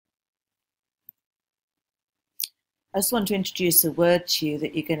I just want to introduce a word to you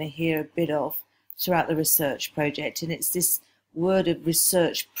that you're going to hear a bit of throughout the research project, and it's this word of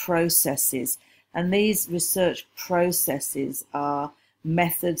research processes. And these research processes are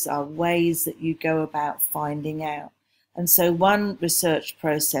methods, are ways that you go about finding out. And so one research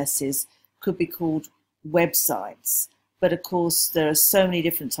process could be called websites. But of course, there are so many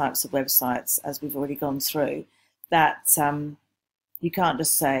different types of websites, as we've already gone through, that you can't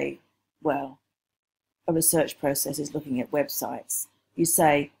just say, well, a research process is looking at websites. You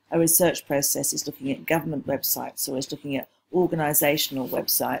say a research process is looking at government websites, or is looking at organizational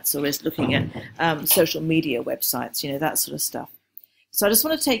websites, or is looking at social media websites, that sort of stuff. So I just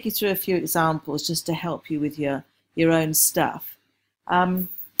want to take you through a few examples just to help you with your own stuff. Now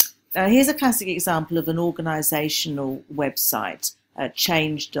here's a classic example of an organizational website,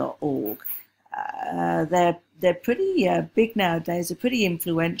 change.org. They're pretty big nowadays, they're pretty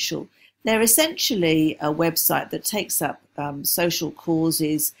influential. They're essentially a website that takes up social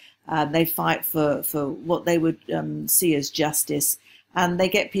causes. They fight for what they would see as justice, and they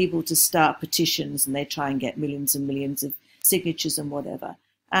get people to start petitions, and they try and get millions and millions of signatures and whatever.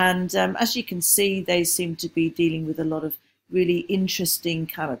 And as you can see, they seem to be dealing with a lot of really interesting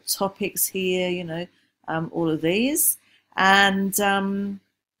kind of topics here, all of these. And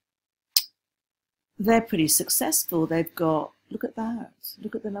they're pretty successful. They've got, look at that,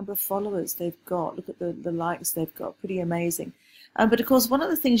 look at the number of followers they've got, look at the likes they've got, pretty amazing. But of course, one of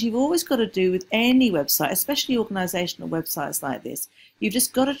the things you've always got to do with any website, especially organizational websites like this, you've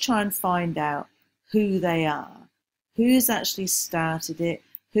just got to try and find out who they are, who's actually started it,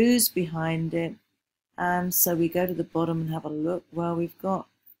 who's behind it. And so we go to the bottom and have a look. Well, we've got,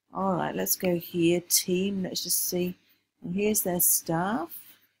 all right, let's go here, team, let's just see. And here's their staff.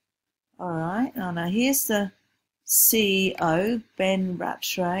 All right, now here's the CEO, Ben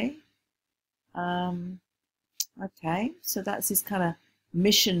Rattray. Okay, so that's his kind of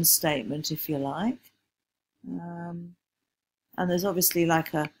mission statement, if you like. And there's obviously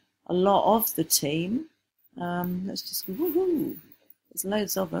like a lot of the team. Let's just go, woohoo. There's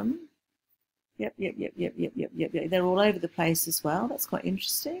loads of them. Yep. They're all over the place as well. That's quite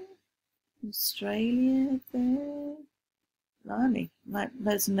interesting. Australia there. Blimey, like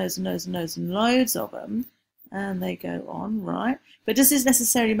loads and loads and loads and loads and loads of them. And they go on, right? But does this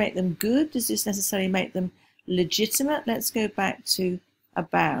necessarily make them good? Does this necessarily make them legitimate? Let's go back to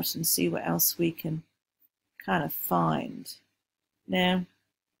about and see what else we can kind of find. Now,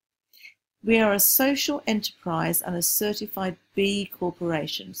 we are a social enterprise and a certified B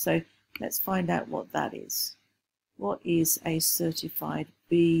corporation. So let's find out what that is. What is a certified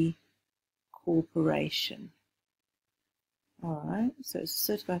B corporation? All right, so it's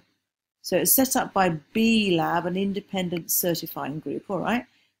certified. So it's set up by B Lab, an independent certifying group. All right,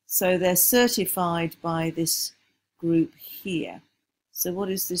 so they're certified by this group here. So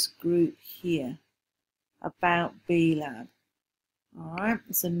what is this group here? About B Lab. All right,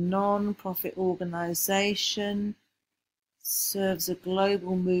 it's a non-profit organization, serves a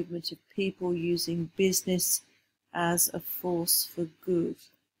global movement of people using business as a force for good.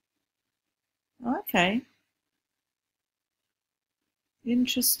 Okay.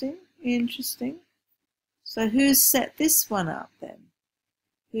 Interesting. So who's set this one up then?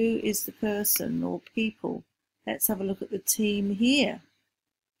 Who is the person or people? Let's have a look at the team here.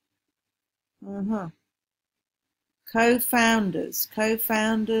 Co-founders,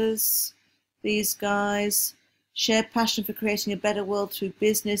 these guys share passion for creating a better world through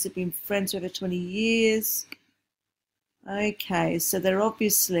business. They've been friends for over 20 years. Okay, so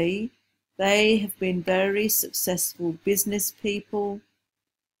they have been very successful business people.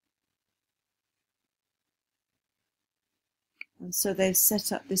 And so they've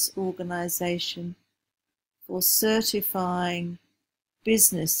set up this organization for certifying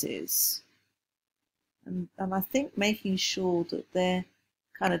businesses. And I think making sure that they're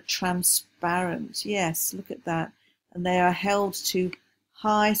kind of transparent. Yes, look at that. And they are held to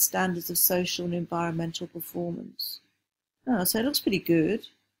high standards of social and environmental performance. Oh, so it looks pretty good.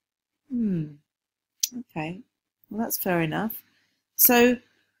 Okay, well that's fair enough. So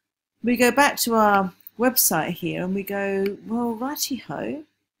we go back to our website here and we go, well, righty-ho.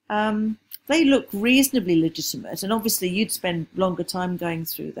 They look reasonably legitimate, and obviously you'd spend longer time going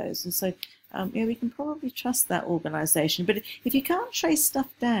through those. And so yeah, we can probably trust that organization. But if you can't trace stuff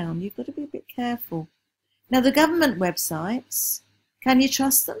down, you've got to be a bit careful. Now, the government websites, can you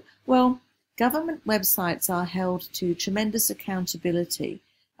trust them? Well, government websites are held to tremendous accountability.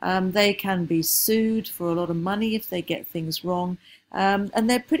 They can be sued for a lot of money if they get things wrong. And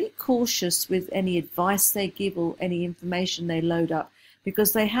they're pretty cautious with any advice they give or any information they load up.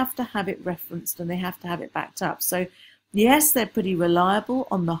 because they have to have it referenced and they have to have it backed up. So yes, they're pretty reliable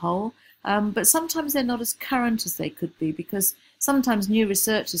on the whole, but sometimes they're not as current as they could be, because sometimes new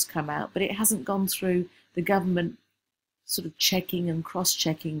research has come out, but it hasn't gone through the government sort of checking and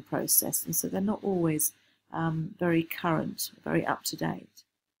cross-checking process, and so they're not always very current, very up-to-date.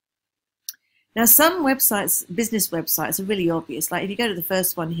 Now, some websites, business websites, are really obvious. Like if you go to the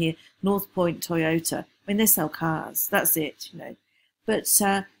first one here, North Point Toyota, I mean, they sell cars. That's it, you know.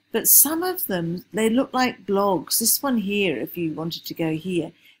 But some of them, they look like blogs. This one here, if you wanted to go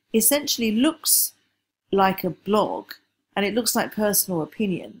here, essentially looks like a blog, and it looks like personal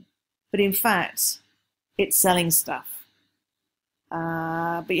opinion. But in fact, it's selling stuff.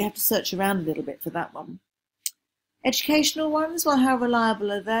 But you have to search around a little bit for that one. Educational ones, well, how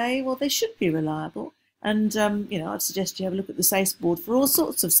reliable are they? Well, they should be reliable. And, you know, I'd suggest you have a look at the SACE board for all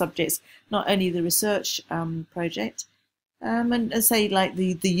sorts of subjects, not only the research project. And say, like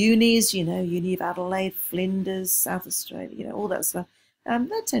the unis, you know, Uni of Adelaide, Flinders, South Australia, you know, all that stuff.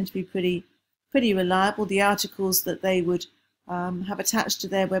 They tend to be pretty reliable. The articles that they would have attached to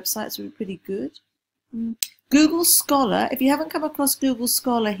their websites would be pretty good. Google Scholar, if you haven't come across Google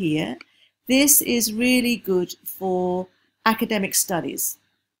Scholar here, this is really good for academic studies.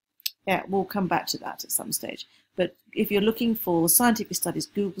 Yeah, we'll come back to that at some stage. But if you're looking for scientific studies,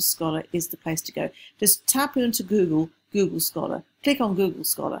 Google Scholar is the place to go. Just tap into Google Scholar, click on Google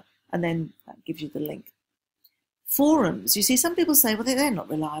Scholar, and then that gives you the link. Forums, you see, some people say, well, they're not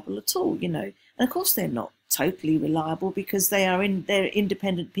reliable at all, you know. And of course they're not totally reliable, because they're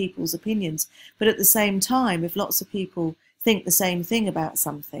independent people's opinions. But at the same time, if lots of people think the same thing about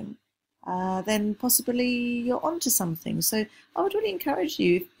something, then possibly you're onto something. So I would really encourage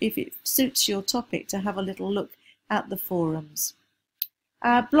you, if it suits your topic, to have a little look at the forums.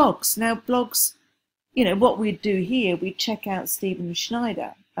 Blogs. Now, blogs, you know, what we'd do here, we'd check out Stephen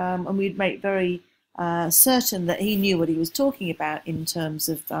Schneider, and we'd make very certain that he knew what he was talking about in terms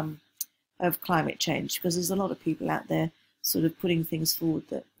of climate change, because there's a lot of people out there sort of putting things forward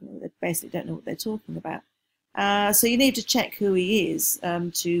that, you know, they basically don't know what they're talking about. So you need to check who he is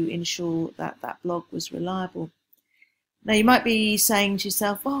to ensure that that blog was reliable. Now, you might be saying to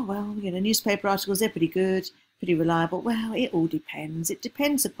yourself, oh, well, you know, newspaper articles, they're pretty good, pretty reliable. Well, it all depends. It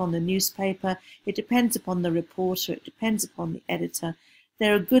depends upon the newspaper. It depends upon the reporter. It depends upon the editor.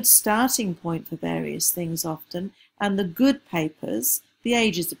 They're a good starting point for various things often. And the good papers, The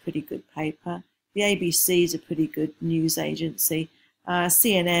Age is a pretty good paper. The ABC is a pretty good news agency.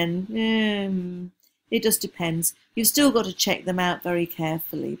 CNN, it just depends. You've still got to check them out very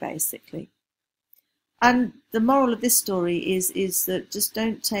carefully, basically. And the moral of this story is that just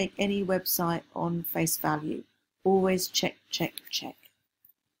don't take any website on face value. Always check, check, check.